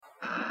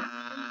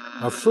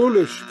A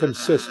foolish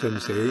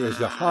consistency is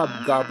the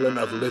hobgoblin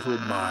of little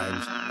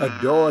minds,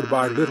 adored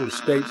by little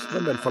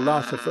statesmen and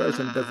philosophers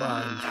and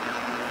divines.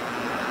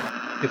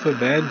 If a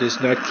man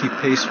does not keep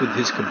pace with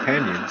his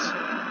companions,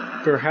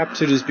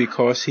 perhaps it is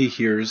because he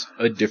hears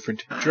a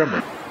different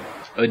drummer.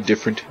 A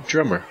different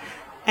drummer.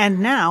 And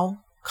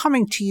now,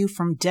 coming to you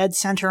from dead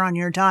center on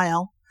your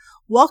dial,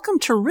 welcome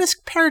to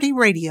Risk Parity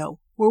Radio,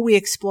 where we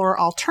explore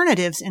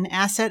alternatives in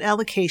asset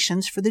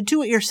allocations for the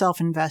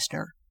do-it-yourself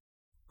investor.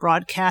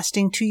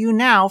 Broadcasting to you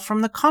now from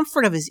the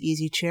comfort of his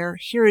easy chair,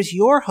 here is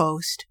your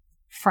host,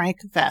 Frank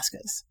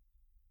Vasquez.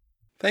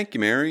 Thank you,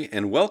 Mary,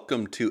 and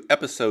welcome to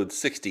episode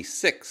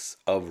 66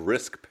 of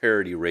Risk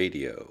Parity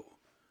Radio.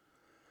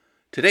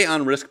 Today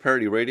on Risk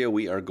Parity Radio,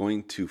 we are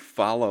going to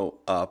follow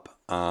up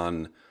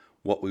on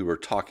what we were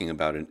talking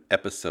about in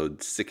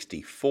episode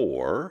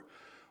 64,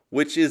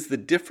 which is the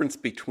difference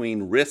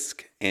between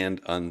risk and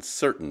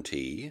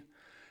uncertainty,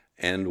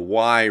 and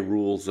why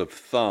rules of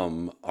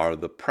thumb are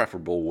the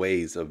preferable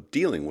ways of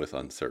dealing with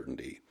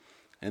uncertainty.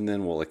 And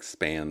then we'll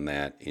expand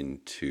that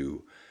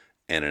into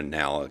an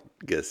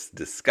analogous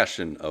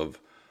discussion of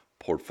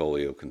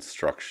portfolio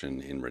construction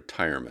in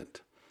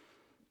retirement.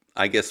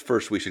 I guess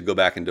first we should go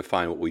back and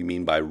define what we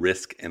mean by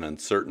risk and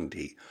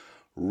uncertainty.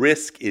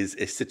 Risk is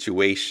a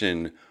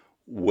situation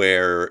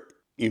where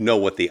you know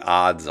what the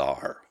odds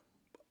are,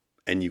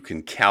 and you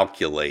can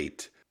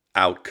calculate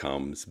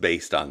outcomes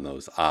based on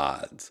those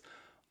odds.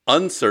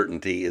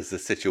 Uncertainty is the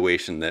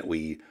situation that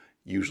we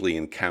usually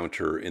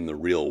encounter in the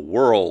real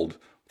world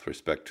with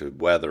respect to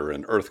weather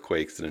and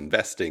earthquakes and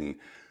investing,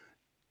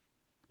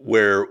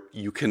 where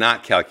you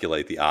cannot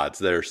calculate the odds.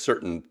 There are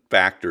certain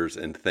factors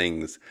and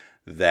things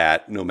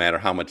that no matter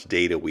how much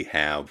data we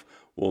have,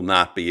 will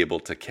not be able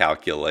to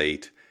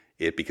calculate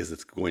it because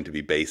it's going to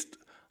be based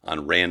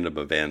on random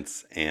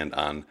events and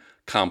on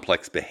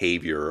complex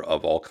behavior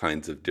of all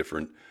kinds of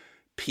different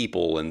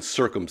people and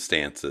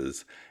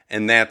circumstances.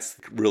 And that's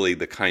really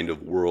the kind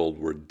of world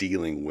we're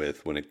dealing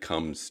with when it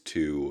comes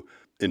to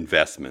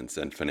investments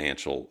and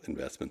financial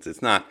investments.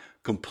 It's not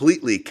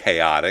completely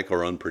chaotic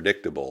or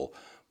unpredictable,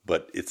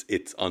 but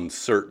it's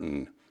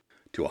uncertain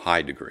to a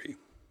high degree.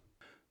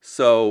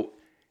 So,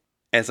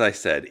 as I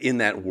said, in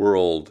that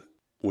world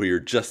where you're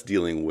just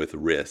dealing with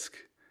risk,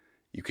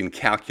 you can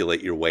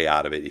calculate your way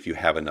out of it if you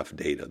have enough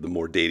data. The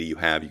more data you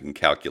have, you can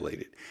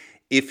calculate it.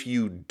 If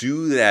you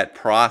do that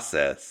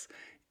process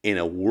in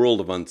a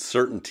world of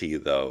uncertainty,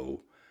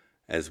 though,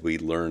 as we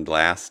learned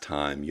last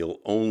time,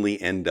 you'll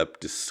only end up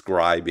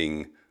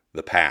describing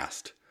the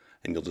past.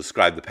 And you'll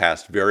describe the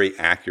past very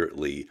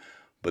accurately,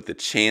 but the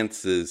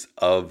chances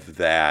of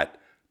that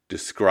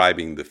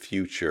describing the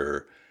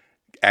future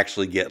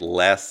actually get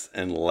less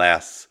and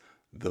less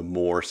the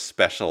more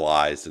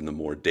specialized and the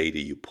more data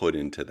you put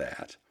into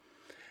that.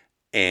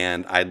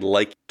 And I'd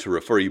like to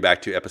refer you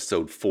back to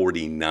episode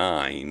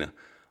 49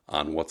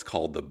 on what's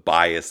called the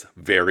bias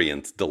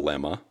variance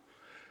dilemma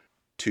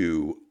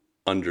to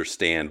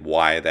understand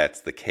why that's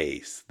the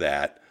case,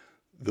 that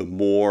the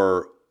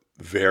more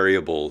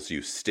variables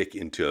you stick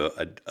into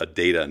a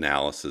data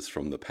analysis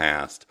from the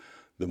past,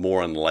 the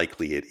more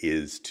unlikely it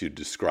is to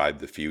describe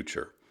the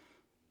future.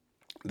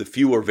 The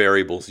fewer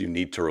variables you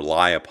need to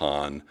rely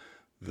upon,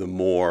 the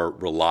more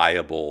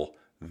reliable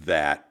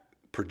that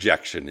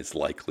projection is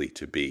likely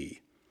to be.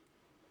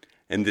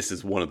 And this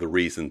is one of the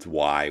reasons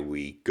why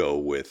we go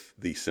with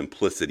the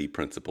simplicity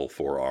principle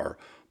for our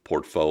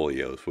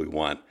portfolios. We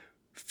want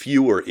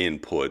fewer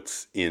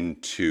inputs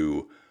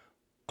into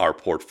our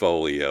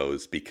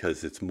portfolios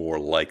because it's more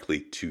likely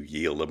to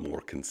yield a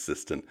more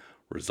consistent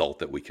result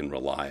that we can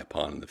rely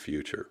upon in the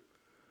future.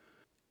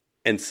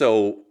 And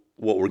so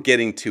what we're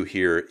getting to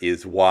here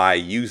is why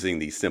using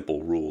these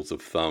simple rules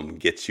of thumb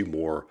gets you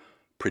more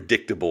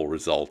predictable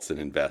results in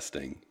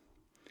investing,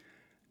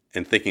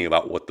 and thinking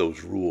about what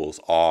those rules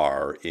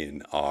are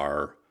in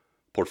our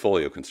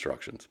portfolio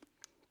constructions.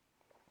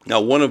 Now,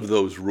 one of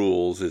those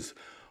rules is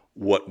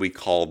what we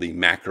call the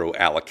macro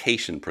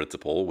allocation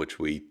principle, which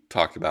we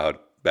talked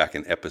about back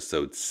in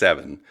episode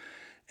 7.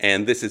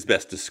 And this is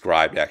best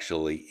described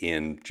actually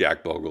in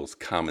Jack Bogle's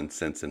Common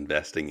Sense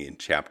Investing in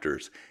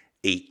chapters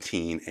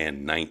 18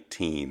 and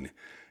 19.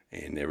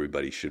 And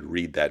everybody should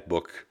read that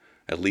book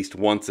at least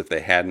once if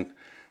they hadn't.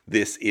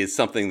 This is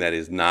something that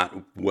is not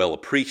well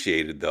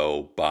appreciated,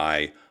 though,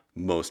 by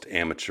most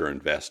amateur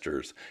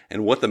investors.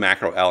 And what the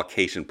macro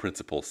allocation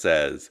principle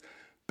says,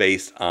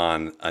 based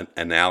on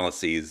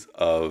analyses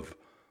of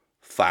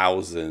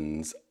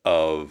thousands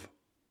of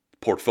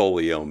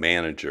portfolio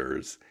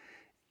managers,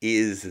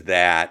 is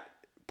that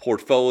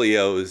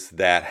portfolios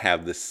that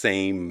have the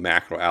same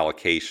macro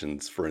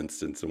allocations, for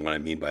instance, and what I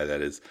mean by that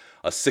is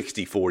a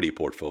 60-40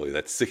 portfolio,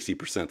 that's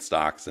 60%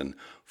 stocks and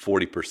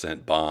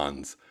 40%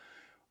 bonds.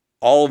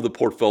 All of the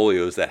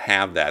portfolios that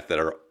have that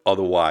are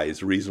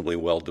otherwise reasonably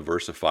well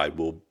diversified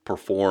will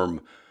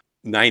perform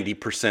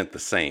 90% the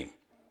same.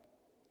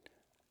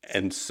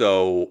 And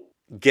so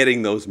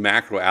getting those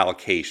macro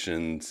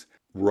allocations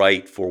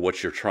right for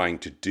what you're trying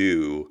to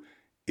do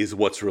is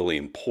what's really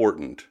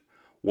important.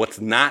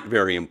 What's not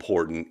very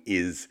important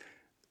is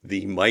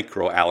the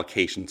micro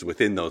allocations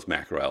within those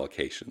macro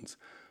allocations.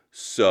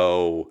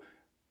 So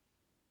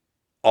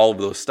all of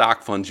those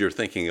stock funds you're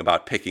thinking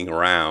about picking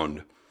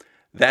around,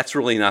 that's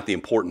really not the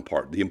important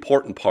part. The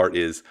important part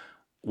is,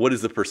 what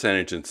is the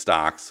percentage in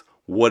stocks?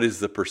 What is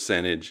the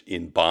percentage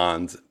in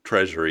bonds,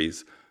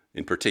 treasuries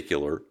in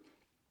particular?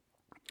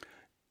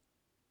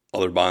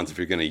 Other bonds if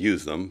you're going to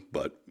use them,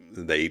 but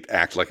they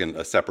act like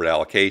a separate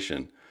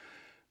allocation.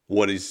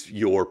 What is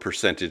your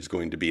percentage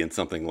going to be in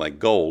something like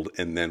gold?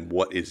 And then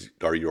what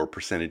are your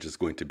percentages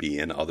going to be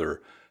in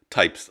other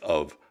types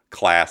of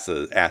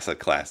classes, asset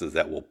classes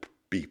that will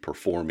be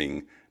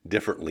performing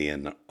differently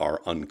and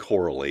are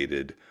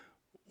uncorrelated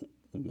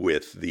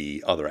with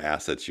the other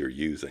assets you're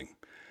using?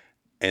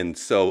 And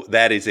so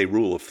that is a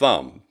rule of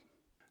thumb,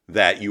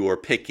 that you are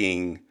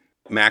picking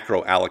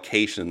macro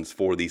allocations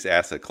for these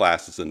asset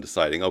classes and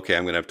deciding, okay,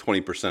 I'm going to have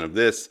 20% of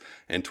this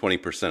and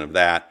 20% of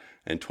that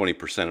and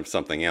 20% of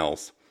something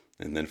else,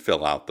 and then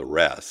fill out the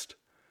rest.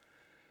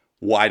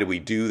 Why do we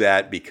do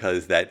that?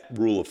 Because that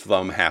rule of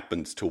thumb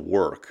happens to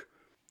work.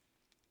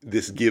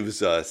 This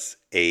gives us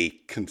a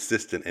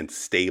consistent and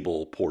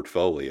stable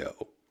portfolio.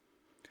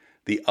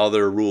 The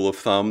other rule of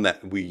thumb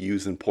that we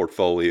use in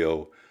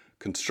portfolio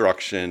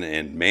construction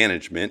and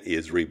management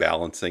is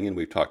rebalancing, and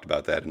we've talked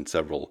about that in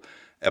several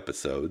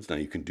episodes. Now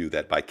you can do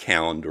that by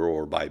calendar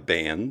or by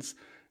bands,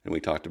 and we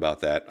talked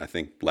about that, I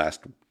think,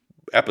 last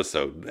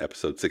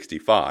episode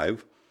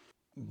 65.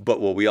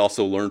 But what we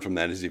also learned from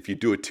that is if you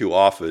do it too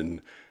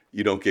often,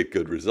 you don't get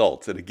good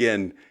results. And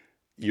again,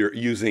 you're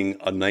using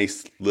a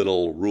nice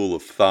little rule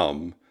of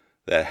thumb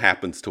that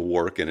happens to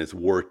work and has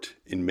worked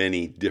in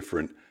many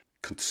different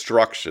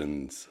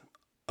constructions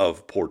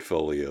of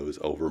portfolios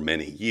over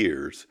many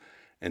years.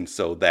 And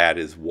so that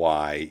is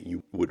why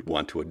you would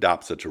want to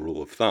adopt such a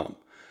rule of thumb.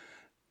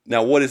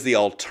 Now, what is the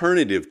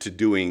alternative to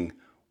doing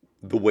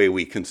the way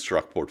we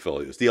construct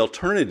portfolios? The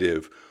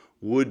alternative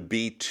would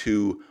be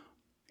to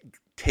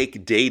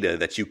take data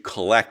that you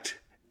collect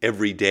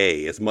every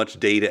day, as much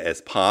data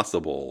as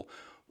possible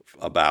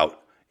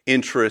about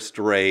interest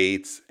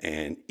rates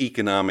and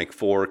economic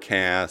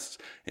forecasts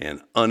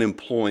and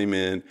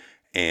unemployment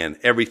and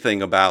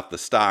everything about the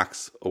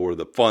stocks or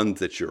the funds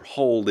that you're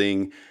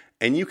holding.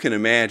 And you can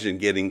imagine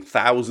getting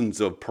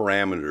thousands of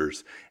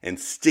parameters and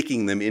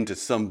sticking them into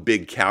some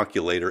big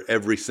calculator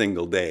every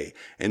single day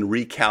and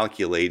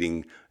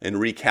recalculating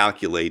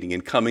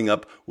and coming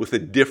up with a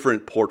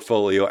different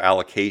portfolio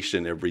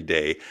allocation every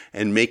day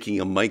and making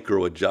a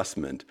micro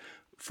adjustment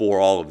for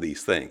all of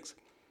these things.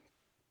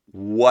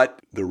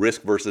 What the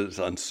risk versus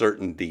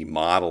uncertainty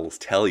models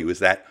tell you is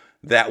that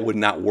that would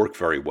not work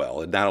very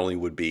well. It not only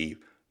would be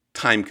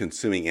time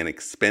consuming and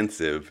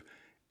expensive,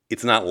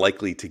 it's not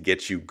likely to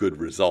get you good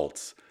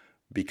results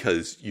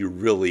because you're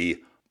really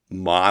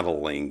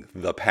modeling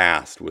the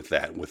past with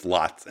that, with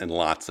lots and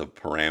lots of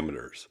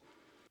parameters.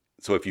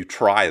 So if you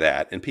try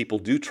that, and people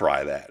do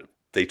try that,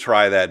 they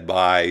try that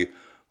by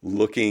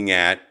looking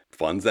at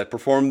funds that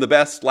performed the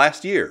best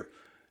last year.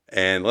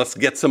 And let's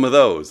get some of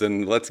those,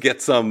 and let's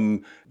get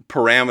some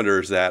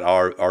parameters that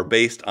are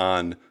based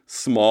on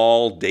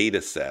small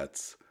data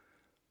sets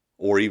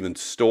or even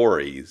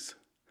stories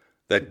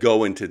that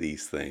go into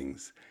these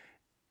things.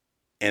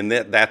 And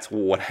that's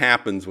what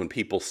happens when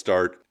people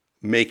start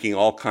making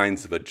all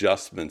kinds of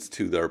adjustments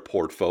to their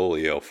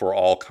portfolio for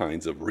all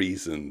kinds of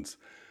reasons,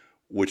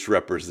 which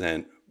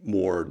represent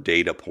more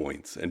data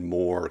points and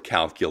more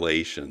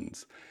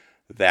calculations.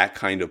 That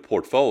kind of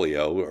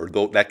portfolio, or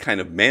that kind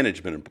of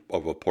management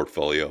of a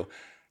portfolio,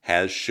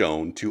 has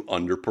shown to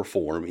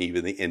underperform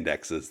even the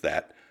indexes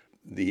that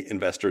the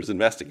investor is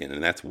investing in.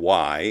 And that's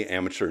why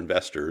amateur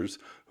investors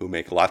who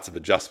make lots of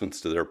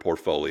adjustments to their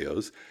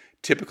portfolios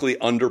typically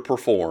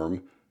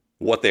underperform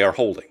what they are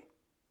holding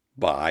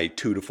by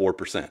 2 to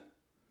 4%,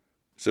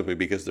 simply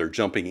because they're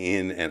jumping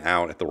in and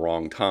out at the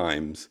wrong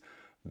times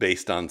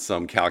based on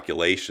some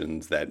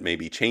calculations that may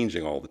be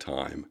changing all the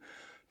time,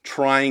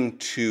 trying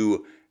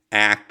to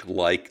act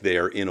like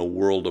they're in a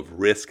world of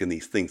risk and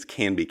these things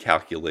can be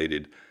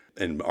calculated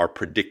and are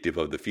predictive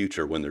of the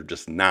future when they're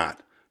just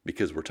not,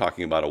 because we're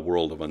talking about a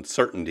world of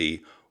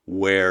uncertainty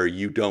where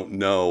you don't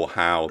know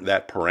how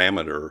that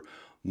parameter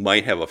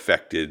might have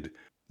affected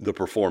the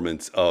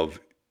performance of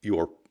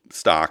your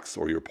stocks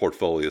or your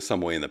portfolio some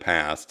way in the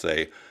past.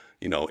 Say,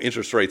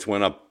 interest rates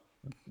went up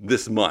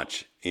this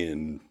much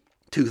in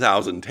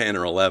 2010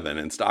 or 11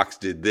 and stocks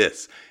did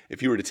this.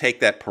 If you were to take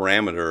that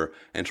parameter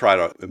and try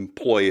to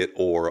employ it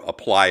or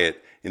apply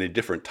it in a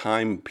different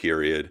time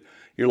period,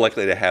 you're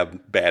likely to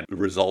have bad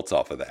results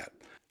off of that.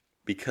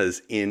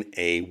 Because in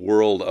a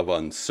world of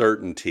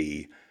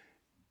uncertainty,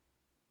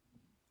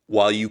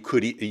 while you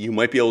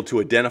might be able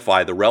to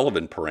identify the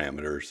relevant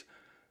parameters,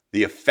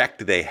 the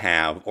effect they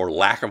have or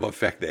lack of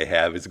effect they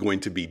have is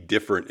going to be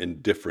different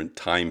in different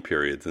time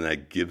periods. And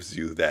that gives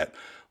you that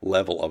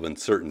level of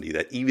uncertainty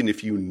that even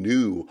if you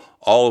knew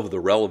all of the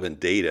relevant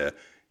data,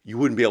 you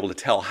wouldn't be able to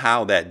tell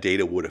how that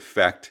data would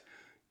affect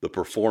the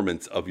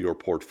performance of your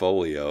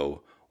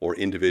portfolio or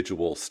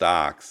individual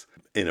stocks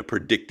in a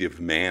predictive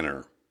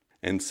manner.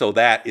 And so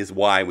that is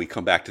why we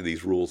come back to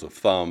these rules of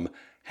thumb,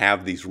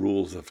 have these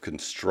rules of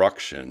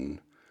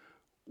construction,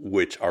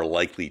 which are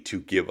likely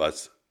to give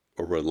us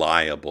a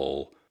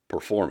reliable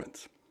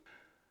performance.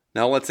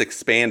 Now let's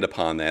expand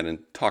upon that and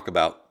talk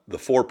about the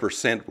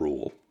 4%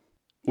 rule,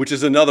 which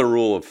is another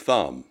rule of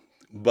thumb.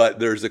 But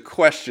there's a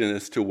question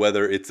as to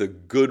whether it's a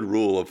good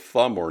rule of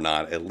thumb or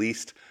not, at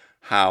least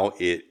how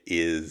it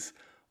is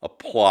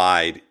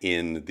applied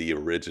in the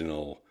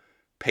original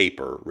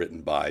paper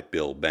written by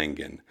Bill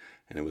Bengen.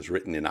 And it was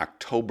written in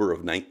October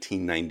of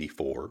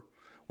 1994.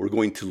 We're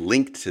going to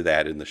link to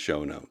that in the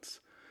show notes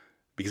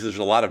because there's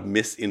a lot of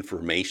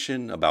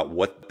misinformation about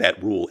what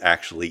that rule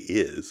actually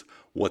is,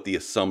 what the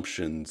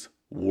assumptions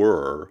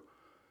were,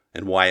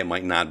 and why it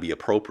might not be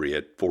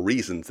appropriate for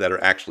reasons that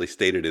are actually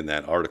stated in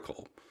that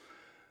article.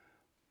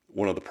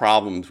 One of the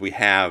problems we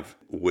have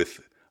with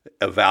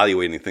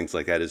evaluating things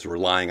like that is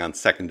relying on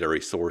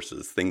secondary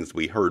sources, things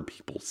we heard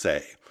people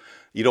say.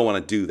 You don't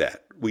want to do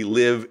that. We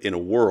live in a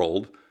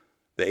world,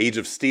 the age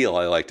of steel,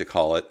 I like to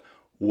call it,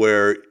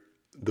 where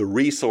the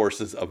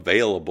resources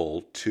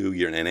available to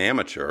an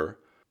amateur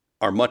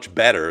are much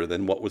better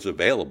than what was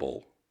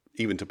available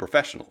even to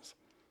professionals.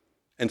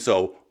 And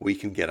so we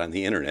can get on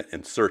the internet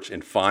and search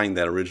and find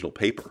that original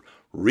paper,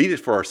 read it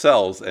for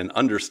ourselves and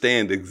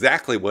understand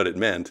exactly what it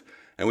meant,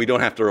 and we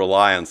don't have to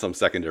rely on some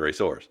secondary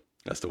source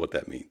as to what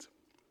that means.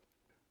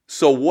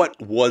 So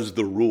what was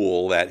the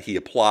rule that he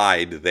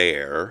applied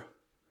there?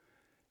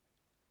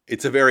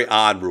 It's a very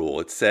odd rule.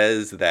 It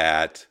says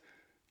that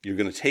you're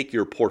going to take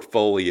your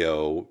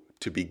portfolio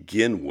to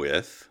begin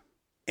with,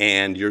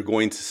 and you're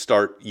going to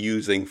start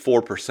using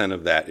 4%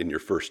 of that in your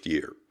first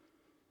year.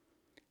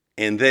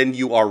 And then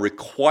you are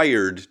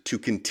required to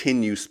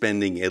continue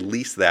spending at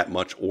least that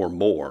much or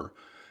more.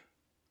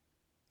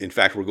 In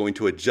fact, we're going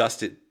to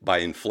adjust it by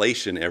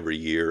inflation every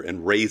year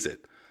and raise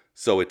it.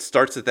 So it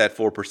starts at that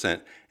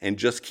 4% and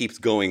just keeps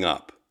going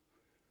up.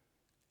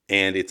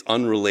 And it's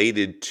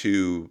unrelated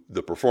to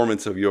the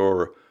performance of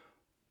your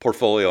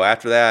portfolio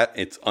after that.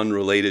 It's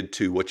unrelated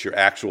to what your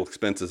actual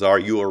expenses are.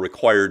 You are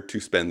required to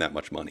spend that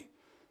much money.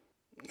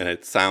 And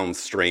it sounds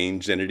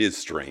strange, and it is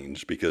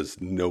strange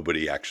because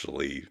nobody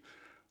actually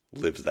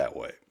lives that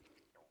way.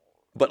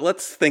 But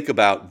let's think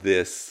about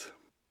this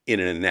in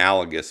an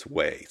analogous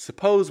way.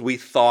 Suppose we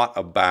thought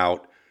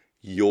about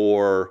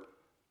your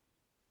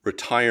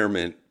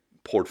retirement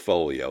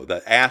portfolio,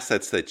 the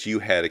assets that you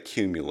had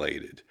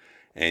accumulated,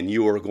 and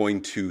you are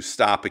going to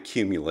stop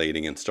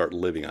accumulating and start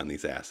living on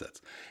these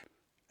assets.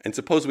 And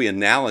suppose we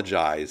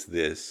analogize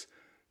this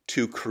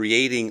to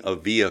creating a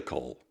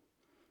vehicle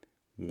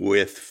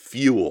with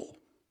fuel,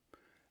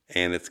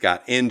 and it's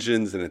got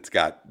engines and it's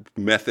got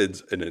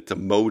methods and it's a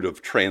mode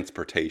of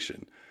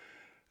transportation.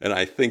 And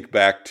I think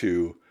back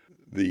to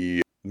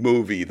the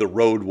movie The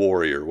Road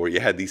Warrior, where you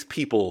had these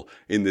people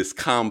in this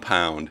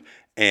compound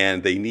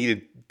and they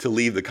needed to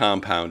leave the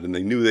compound and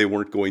they knew they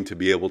weren't going to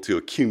be able to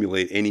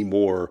accumulate any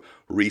more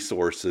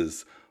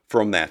resources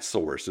from that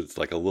source. It's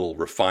like a little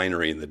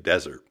refinery in the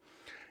desert.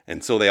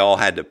 And so they all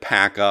had to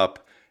pack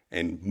up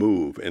and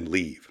move and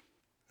leave.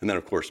 And then,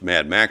 of course,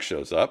 Mad Max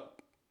shows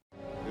up.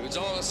 If it's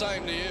all the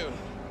same to you,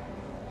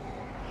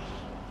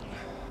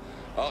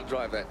 I'll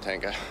drive that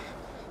tanker.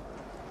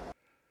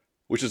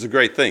 Which is a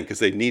great thing because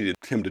they needed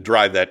him to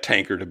drive that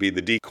tanker to be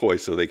the decoy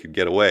so they could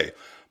get away.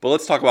 But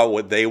let's talk about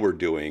what they were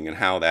doing and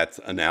how that's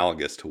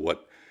analogous to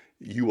what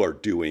you are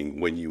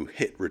doing when you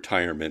hit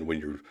retirement, when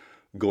you're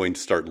going to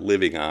start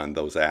living on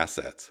those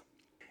assets.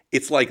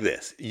 It's like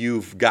this.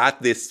 You've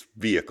got this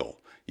vehicle.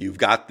 You've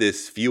got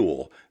this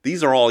fuel.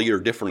 These are all your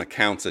different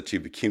accounts that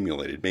you've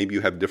accumulated. Maybe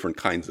you have different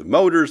kinds of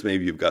motors.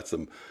 Maybe you've got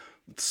some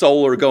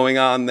solar going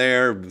on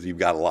there. You've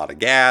got a lot of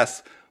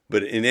gas.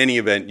 But in any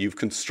event, you've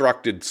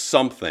constructed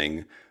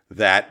something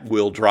that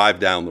will drive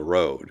down the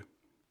road.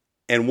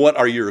 And what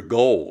are your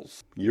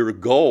goals? Your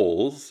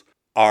goals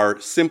are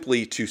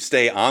simply to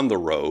stay on the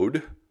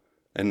road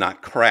and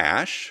not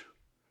crash,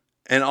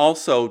 and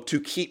also to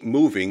keep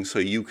moving so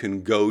you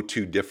can go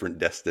to different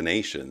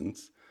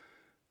destinations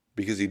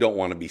because you don't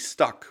want to be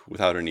stuck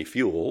without any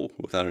fuel,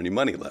 without any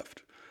money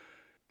left.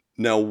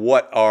 Now,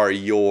 what are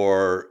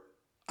your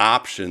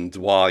options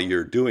while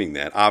you're doing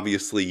that?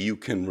 Obviously, you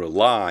can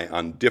rely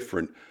on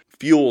different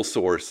fuel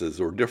sources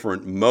or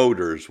different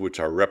motors, which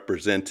are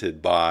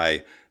represented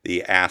by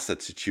the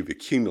assets that you've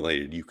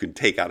accumulated. You can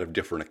take out of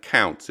different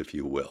accounts, if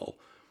you will,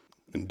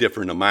 in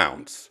different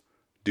amounts,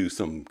 do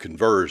some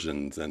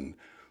conversions and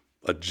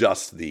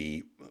adjust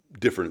the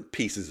different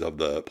pieces of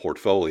the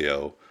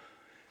portfolio.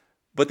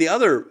 But the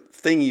other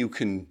thing you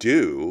can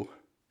do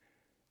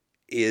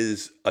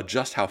is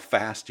adjust how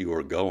fast you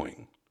are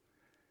going.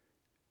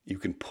 You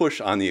can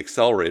push on the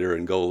accelerator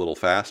and go a little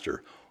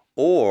faster,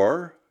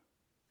 or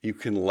you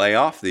can lay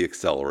off the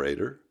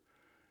accelerator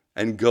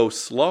and go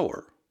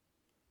slower.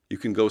 You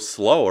can go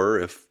slower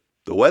if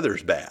the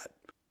weather's bad.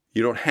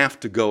 You don't have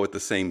to go at the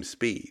same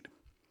speed.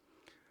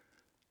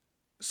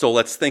 So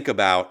let's think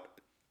about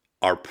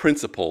our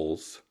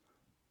principles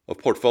of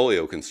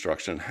portfolio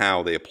construction,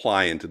 how they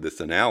apply into this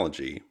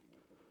analogy.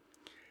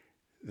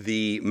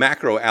 The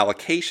macro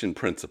allocation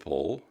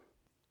principle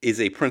is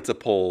a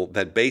principle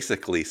that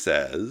basically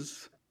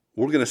says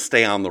we're going to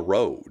stay on the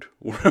road.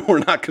 We're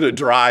not going to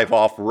drive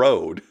off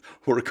road.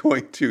 We're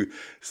going to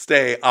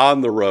stay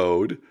on the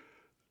road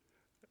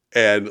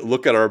and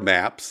look at our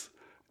maps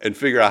and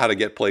figure out how to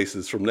get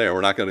places from there.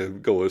 We're not going to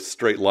go a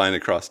straight line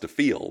across the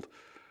field.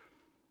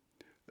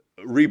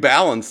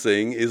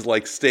 Rebalancing is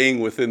like staying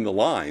within the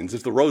lines.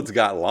 If the road's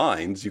got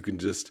lines, you can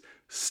just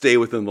stay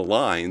within the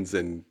lines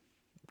and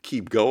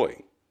keep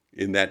going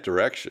in that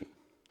direction.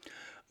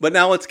 But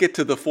now let's get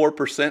to the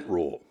 4%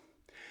 rule.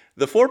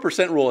 The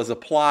 4% rule, as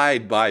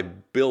applied by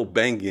Bill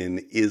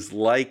Bengen, is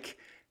like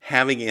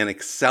having an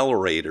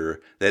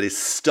accelerator that is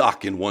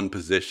stuck in one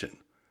position.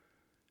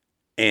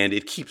 And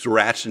it keeps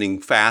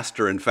ratcheting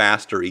faster and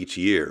faster each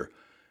year.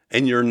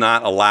 And you're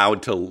not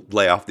allowed to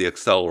lay off the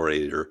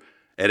accelerator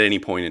at any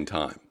point in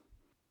time.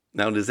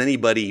 Now, does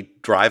anybody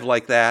drive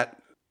like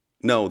that?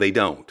 No, they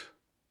don't.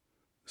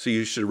 So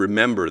you should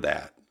remember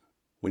that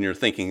when you're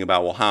thinking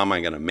about, well, how am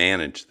I going to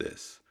manage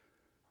this?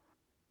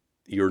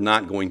 You're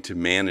not going to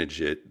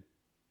manage it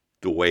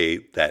the way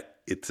that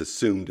it's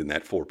assumed in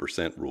that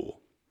 4% rule.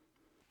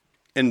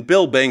 And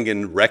Bill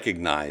Bengen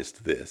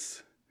recognized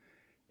this.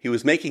 He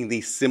was making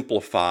these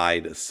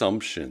simplified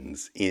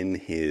assumptions in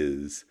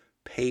his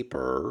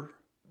paper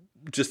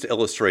just to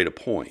illustrate a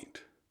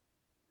point.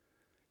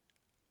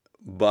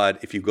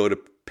 But if you go to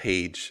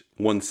page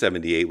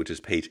 178, which is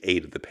page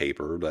 8 of the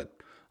paper that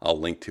I'll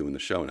link to in the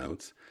show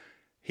notes,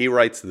 he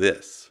writes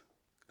this: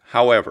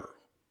 however,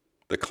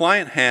 the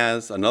client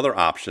has another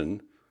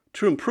option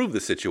to improve the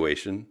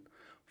situation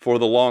for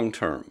the long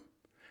term,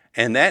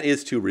 and that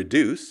is to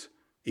reduce,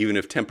 even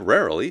if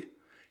temporarily,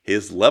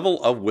 his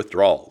level of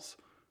withdrawals.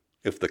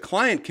 If the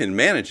client can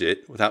manage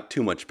it without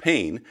too much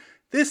pain,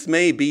 this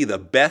may be the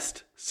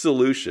best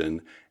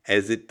solution,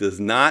 as it does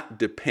not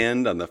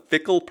depend on the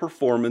fickle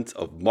performance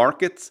of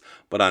markets,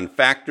 but on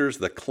factors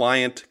the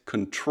client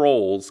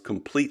controls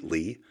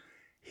completely: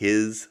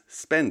 his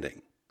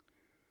spending.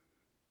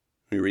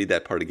 Let me read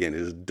that part again.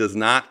 It does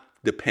not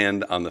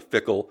depend on the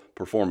fickle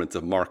performance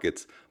of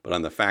markets, but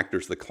on the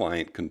factors the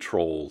client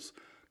controls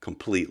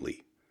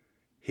completely: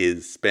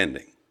 his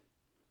spending.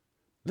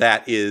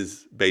 That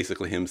is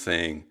basically him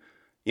saying,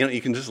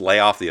 you can just lay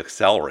off the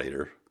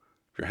accelerator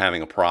if you're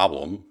having a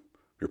problem,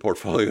 your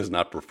portfolio is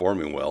not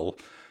performing well.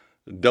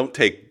 Don't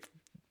take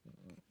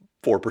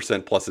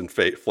 4% plus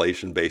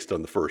inflation based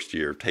on the first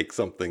year. Take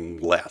something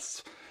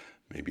less,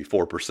 maybe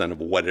 4% of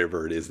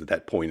whatever it is at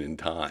that point in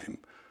time.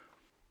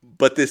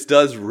 But this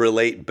does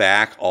relate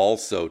back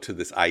also to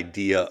this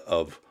idea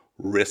of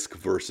risk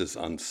versus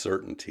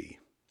uncertainty,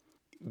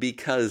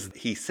 because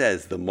he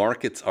says the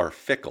markets are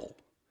fickle.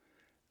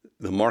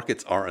 The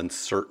markets are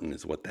uncertain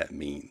is what that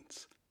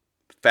means.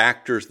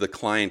 Factors the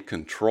client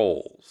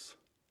controls.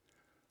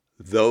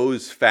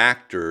 Those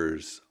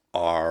factors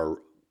are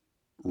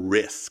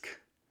risk.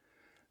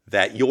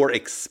 That your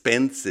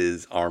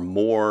expenses are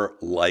more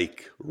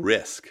like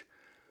risk.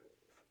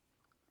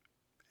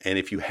 And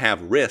if you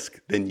have risk,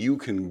 then you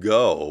can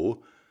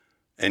go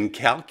and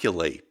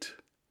calculate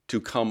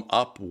to come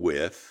up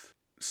with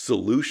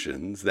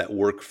solutions that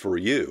work for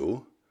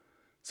you.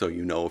 So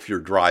if you're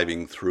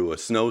driving through a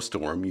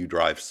snowstorm, you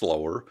drive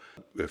slower.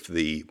 If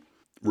the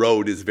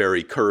road is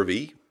very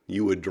curvy,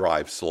 you would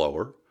drive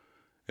slower.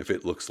 If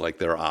it looks like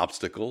there are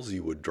obstacles,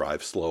 you would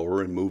drive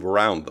slower and move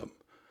around them.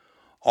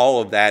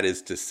 All of that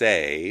is to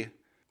say,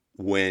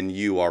 when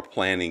you are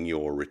planning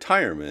your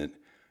retirement,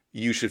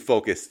 you should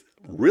focus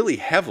really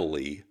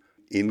heavily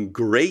in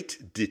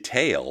great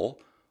detail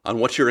on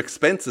what your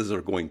expenses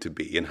are going to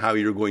be and how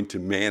you're going to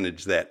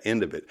manage that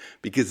end of it.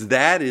 Because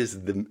that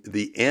is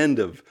the end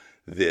of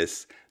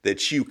this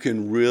that you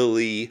can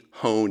really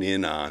hone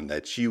in on,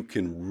 that you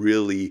can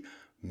really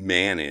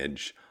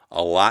manage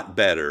a lot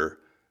better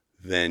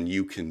than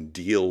you can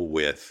deal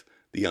with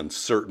the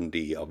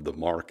uncertainty of the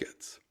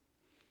markets.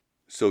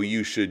 So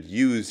you should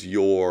use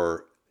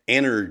your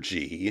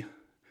energy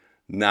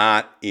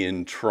not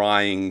in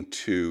trying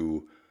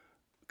to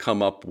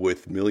come up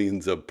with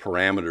millions of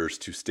parameters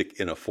to stick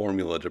in a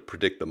formula to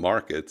predict the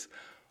markets,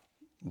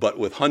 but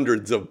with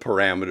hundreds of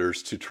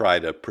parameters to try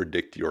to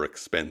predict your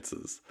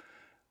expenses.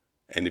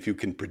 And if you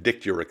can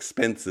predict your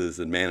expenses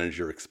and manage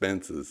your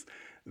expenses,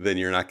 then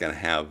you're not going to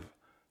have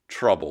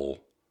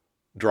trouble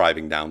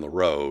driving down the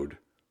road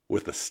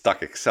with a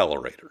stuck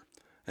accelerator.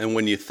 And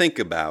when you think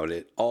about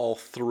it, all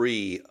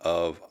three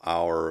of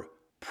our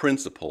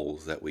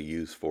principles that we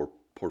use for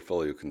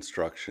portfolio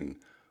construction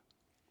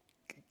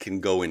can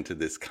go into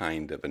this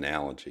kind of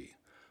analogy.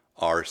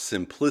 Our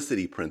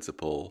simplicity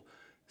principle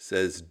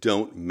says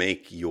don't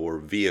make your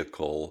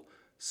vehicle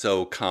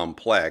so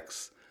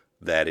complex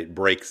that it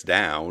breaks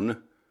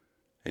down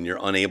and you're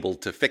unable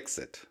to fix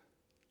it,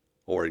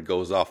 or it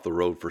goes off the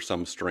road for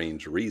some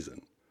strange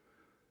reason.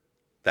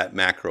 That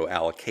macro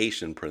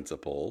allocation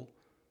principle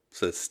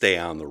says stay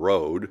on the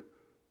road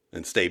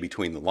and stay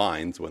between the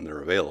lines when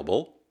they're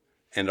available.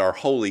 And our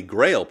Holy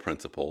Grail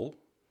principle,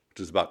 which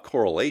is about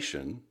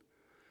correlation,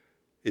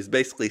 is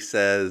basically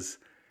says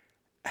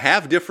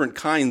have different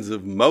kinds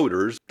of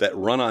motors that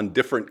run on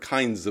different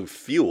kinds of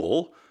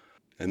fuel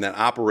and that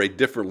operate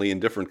differently in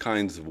different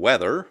kinds of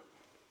weather,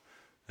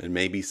 and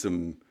maybe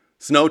some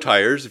snow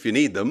tires if you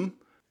need them.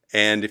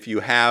 And if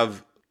you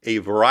have a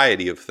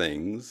variety of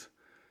things,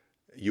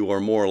 you are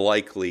more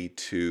likely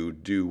to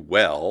do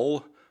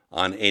well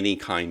on any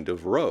kind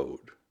of road.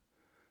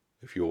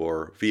 If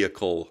your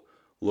vehicle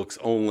looks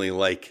only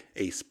like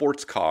a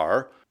sports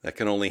car that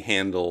can only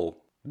handle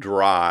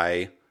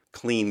dry,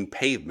 clean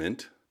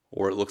pavement,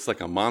 or it looks like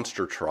a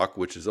monster truck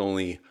which is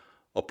only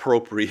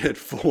appropriate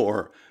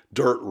for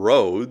dirt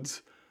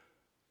roads,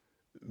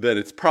 then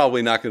it's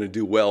probably not going to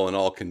do well in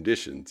all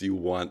conditions. You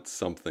want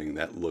something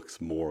that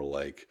looks more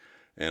like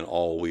an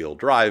all-wheel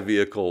drive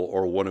vehicle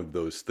or one of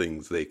those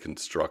things they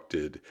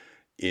constructed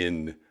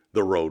in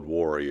The Road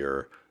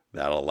Warrior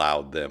that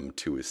allowed them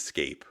to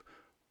escape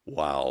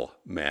while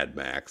Mad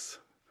Max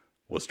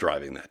was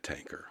driving that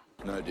tanker.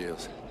 No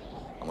deals.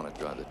 I want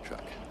to drive the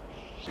truck.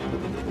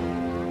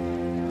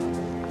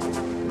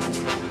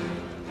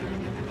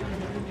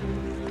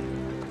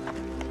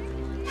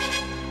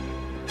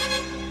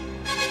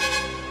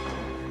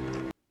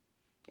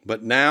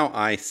 But now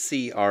I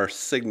see our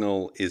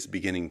signal is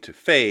beginning to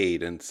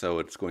fade, and so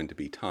it's going to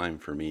be time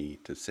for me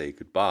to say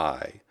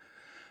goodbye.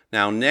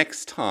 Now,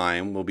 next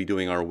time, we'll be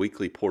doing our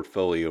weekly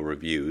portfolio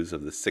reviews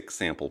of the 6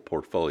 sample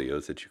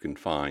portfolios that you can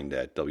find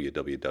at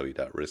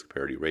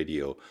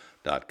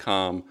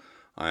www.riskparityradio.com.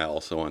 I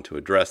also want to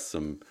address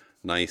some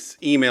nice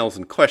emails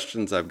and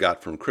questions I've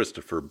got from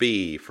Christopher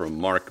B., from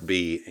Mark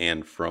B.,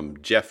 and from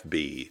Jeff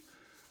B.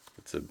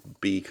 It's a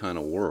B kind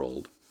of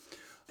world.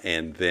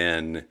 And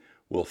then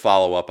we'll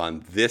follow up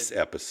on this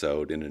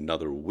episode in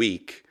another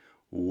week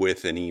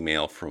with an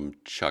email from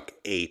Chuck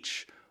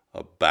H.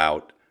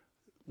 about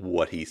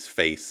what he's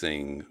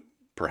facing,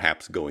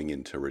 perhaps going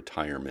into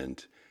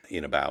retirement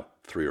in about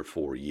 3 or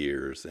 4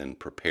 years, and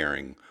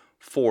preparing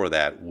for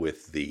that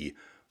with the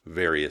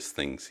various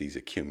things he's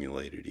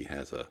accumulated. He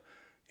has a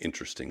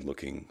interesting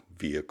looking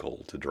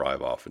vehicle to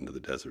drive off into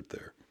the desert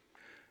there.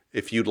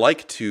 If you'd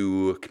like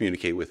to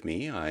communicate with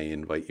me, I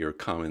invite your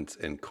comments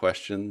and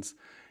questions.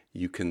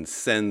 You can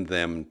send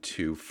them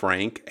to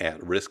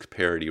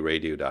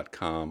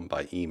frank@riskparityradio.com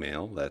by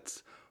email.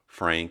 That's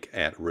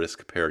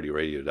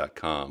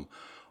frank@riskparityradio.com.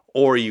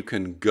 Or you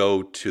can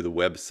go to the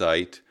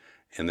website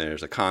and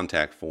there's a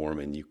contact form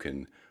and you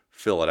can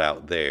fill it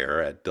out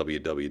there at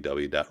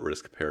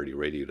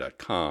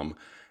www.riskparityradio.com,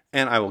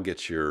 and I will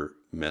get your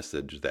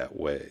message that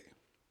way.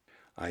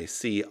 I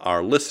see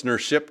our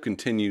listenership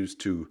continues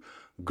to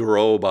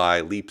grow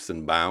by leaps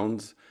and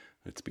bounds.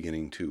 It's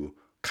beginning to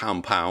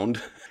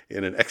compound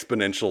in an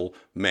exponential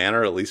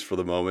manner, at least for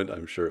the moment.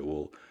 I'm sure it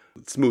will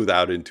smooth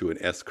out into an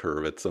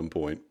S-curve at some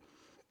point.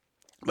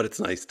 But it's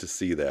nice to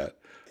see that.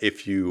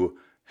 If you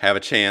have a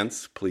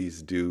chance,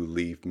 please do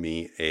leave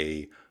me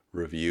a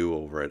review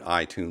over at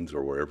iTunes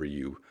or wherever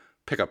you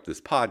pick up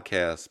this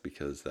podcast,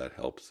 because that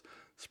helps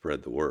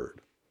spread the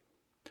word.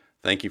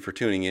 Thank you for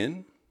tuning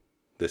in.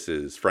 This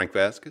is Frank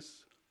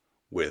Vasquez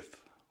with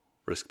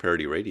Risk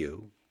Parity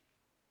Radio,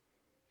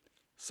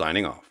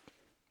 signing off.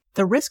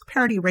 The Risk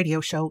Parity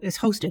Radio Show is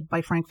hosted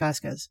by Frank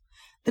Vasquez.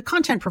 The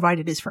content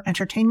provided is for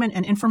entertainment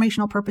and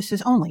informational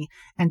purposes only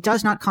and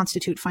does not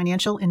constitute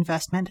financial,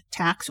 investment,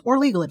 tax, or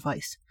legal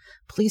advice.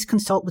 Please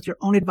consult with your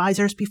own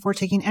advisors before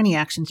taking any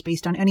actions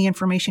based on any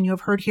information you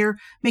have heard here,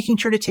 making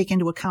sure to take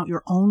into account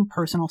your own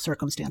personal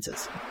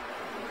circumstances.